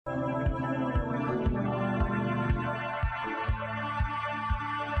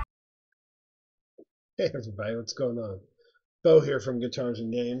Hey everybody, what's going on? Bo here from Guitars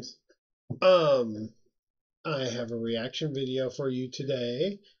and Games. Um, I have a reaction video for you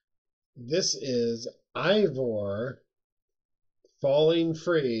today. This is Eivor Falling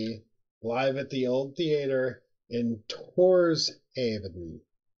Free live at the Old Theater in Torshaven.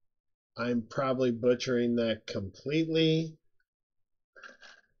 I'm probably butchering that completely,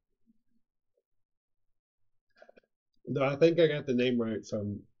 though I think I got the name right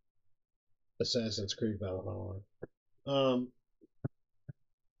from Assassin's Creed Valhalla.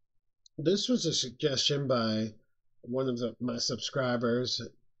 This was a suggestion by one of my subscribers,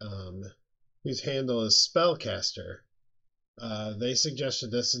 um, whose handle is Spellcaster. They suggested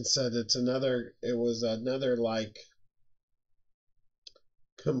this and said it was another like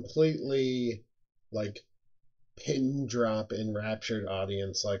completely like pin drop enraptured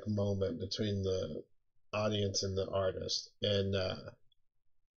audience like moment between the audience and the artist. And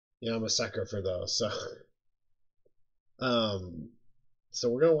yeah, I'm a sucker for those. Um, so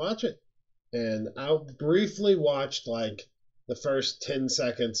we're gonna watch it. And I briefly watched like the first 10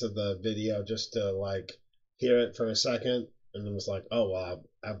 seconds of the video just to like hear it for a second, and then was like, oh well,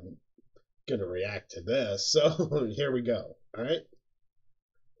 I'm gonna react to this. So here we go. All right,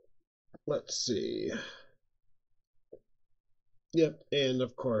 let's see. Yep, and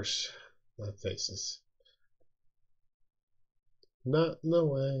of course my faces not in the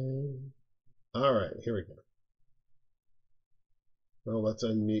way. All right, here we go. Well, let's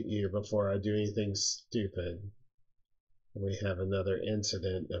unmute you before I do anything stupid. We have another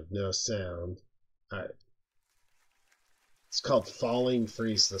incident of no sound. All right. It's called Falling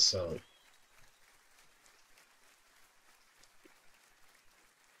Free's the song.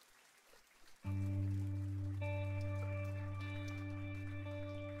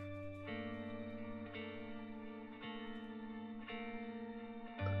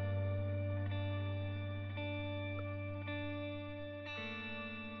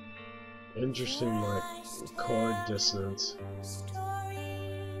 Interesting, like, chord dissonance.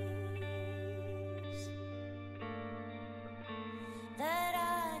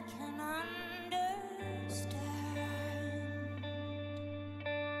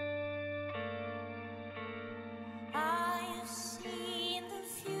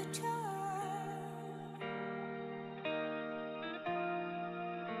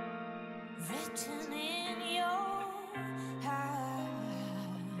 Written in your hand.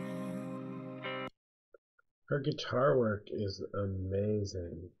 Her guitar work is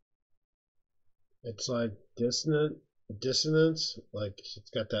amazing. It's like dissonance, like it's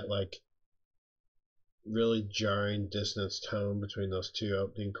got that like really jarring dissonance tone between those two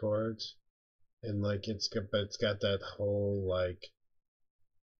opening chords, and like it's got that whole like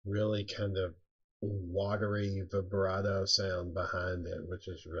really kind of watery vibrato sound behind it, which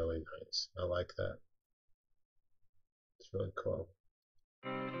is really nice. I like that. It's really cool.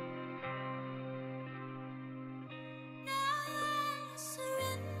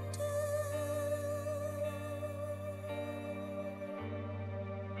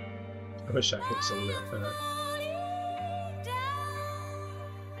 I wish I could sing that better.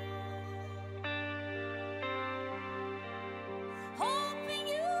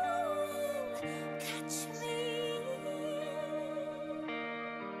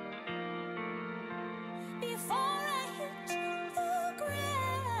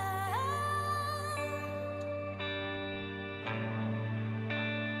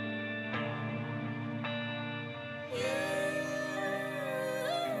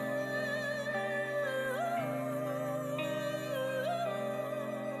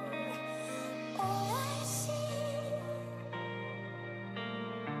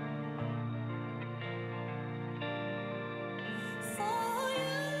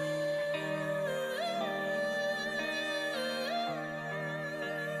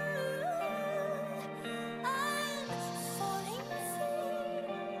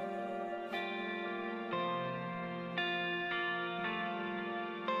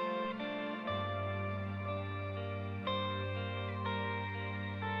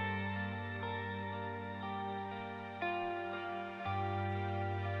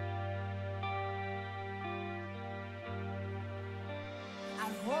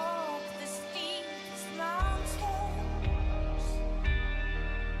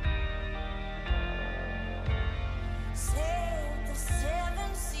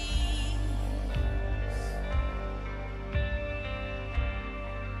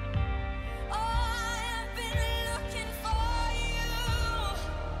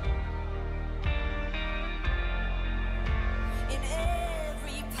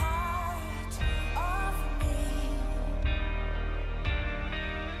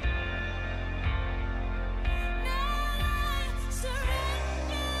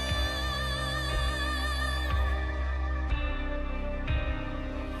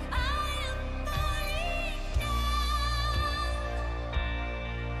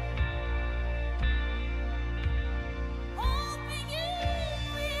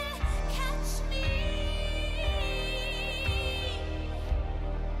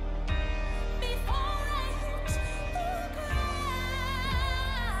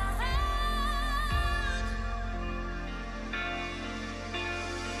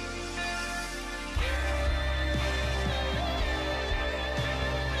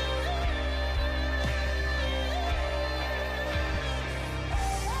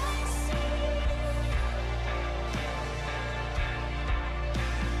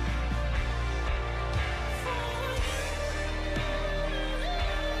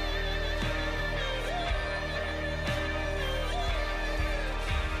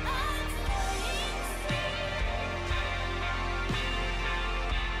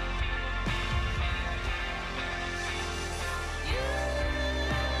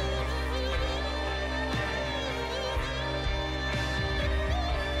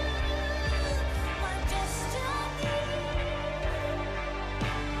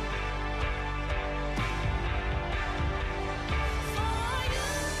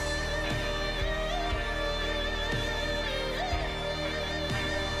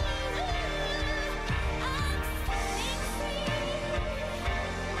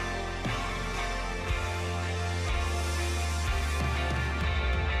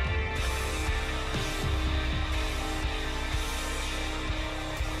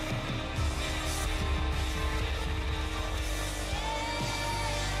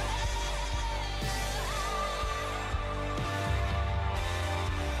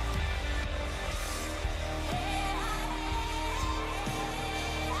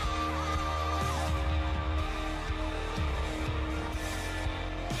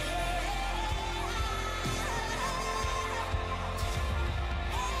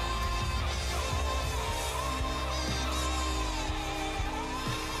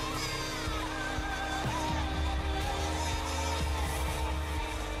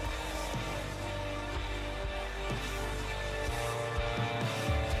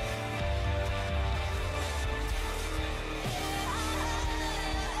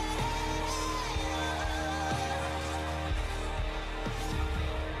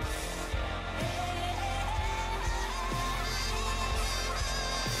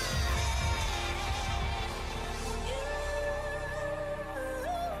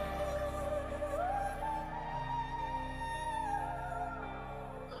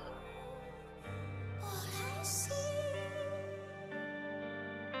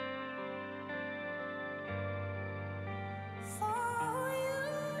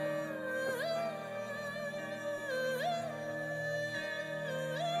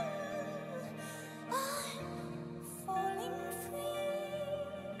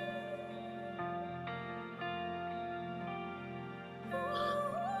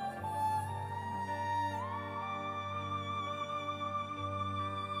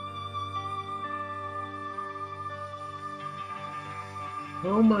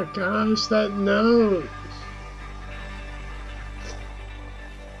 Oh my gosh, that note!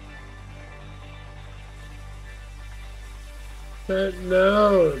 That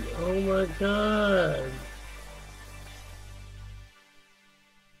note! Oh my god!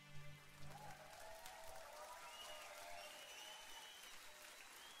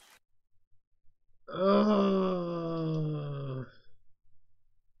 Oh,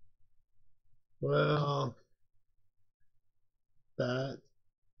 well, that.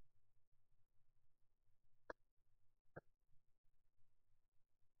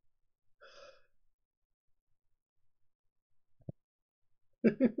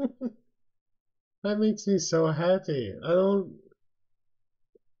 That makes me so happy. I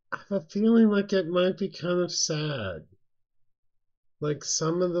have a feeling like it might be kind of sad. Like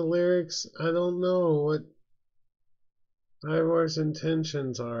some of the lyrics, I don't know what Ivor's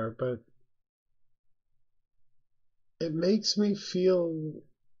intentions are, but it makes me feel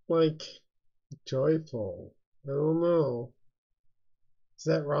like joyful. I don't know. Is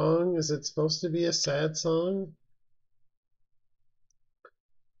that wrong? Is it supposed to be a sad song?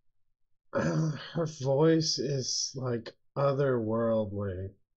 Her voice is like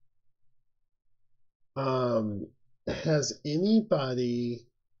otherworldly. Um, has anybody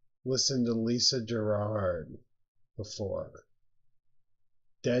listened to Lisa Gerard before?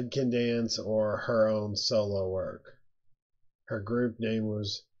 Dead Can Dance or her own solo work? Her group name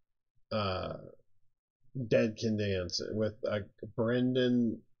was uh, Dead Can Dance with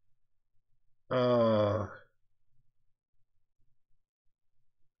Brendan. Uh,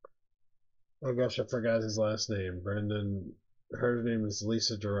 oh gosh, I forgot his last name. Brendan. Her name is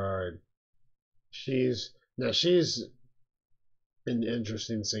Lisa Gerard. She's an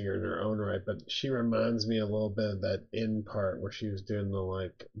interesting singer in her own right, but she reminds me a little bit of that end part where she was doing the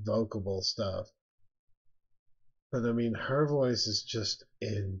like vocable stuff. But I mean, her voice is just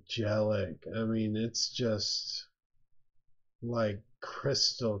angelic. I mean, it's just like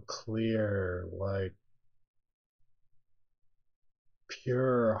crystal clear, like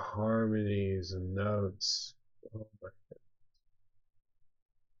pure harmonies and notes. Oh my,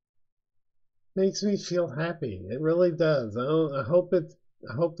 makes me feel happy. It really does. I hope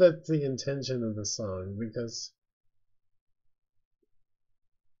that's the intention of the song because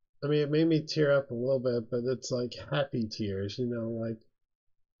I mean, it made me tear up a little bit, but it's like happy tears, like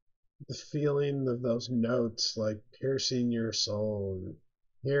the feeling of those notes like piercing your soul and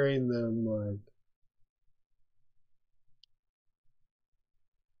hearing them like,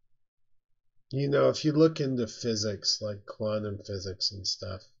 if you look into physics, like quantum physics and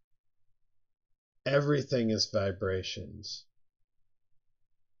stuff, everything is vibrations.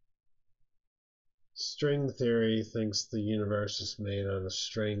 String theory thinks the universe is made out of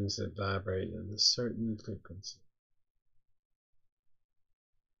strings that vibrate at a certain frequency.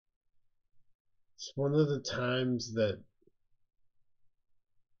 It's one of the times that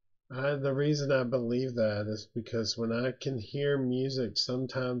the reason I believe that is because when I can hear music,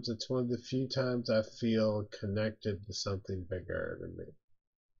 sometimes it's one of the few times I feel connected to something bigger than me.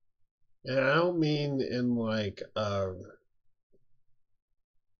 And I don't mean in like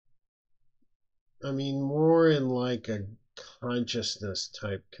I mean more in like a consciousness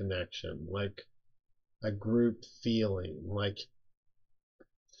type connection, like a group feeling, like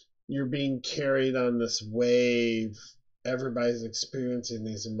you're being carried on this wave. Everybody's experiencing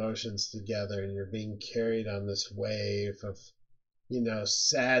these emotions together, and you're being carried on this wave of,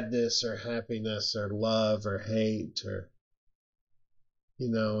 sadness or happiness or love or hate or,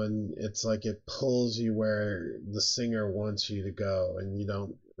 and it's like it pulls you where the singer wants you to go and you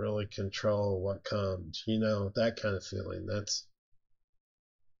don't really control what comes, that kind of feeling.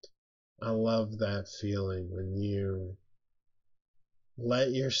 I love that feeling when you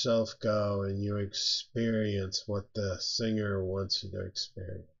let yourself go and you experience what the singer wants you to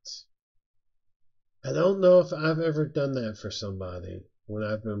experience. I don't know if I've ever done that for somebody when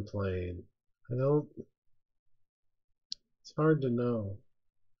I've been playing. I don't, it's hard to know.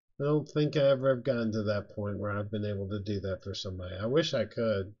 I don't think I ever have gotten to that point where I've been able to do that for somebody. I wish I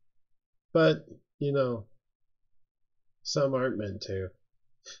could, but, you know, some aren't meant to.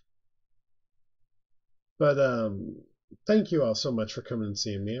 But thank you all so much for coming and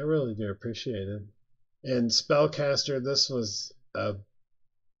seeing me. I really do appreciate it. And Spellcaster, this was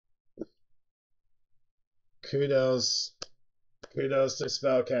kudos kudos to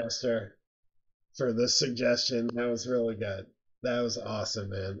Spellcaster for this suggestion. That was really good. That was awesome,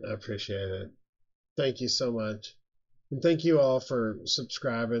 man. I appreciate it. Thank you so much. And thank you all for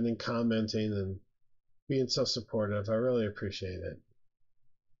subscribing and commenting and being so supportive. I really appreciate it.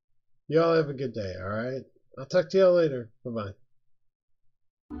 You all have a good day, all right? I'll talk to y'all later. Bye bye.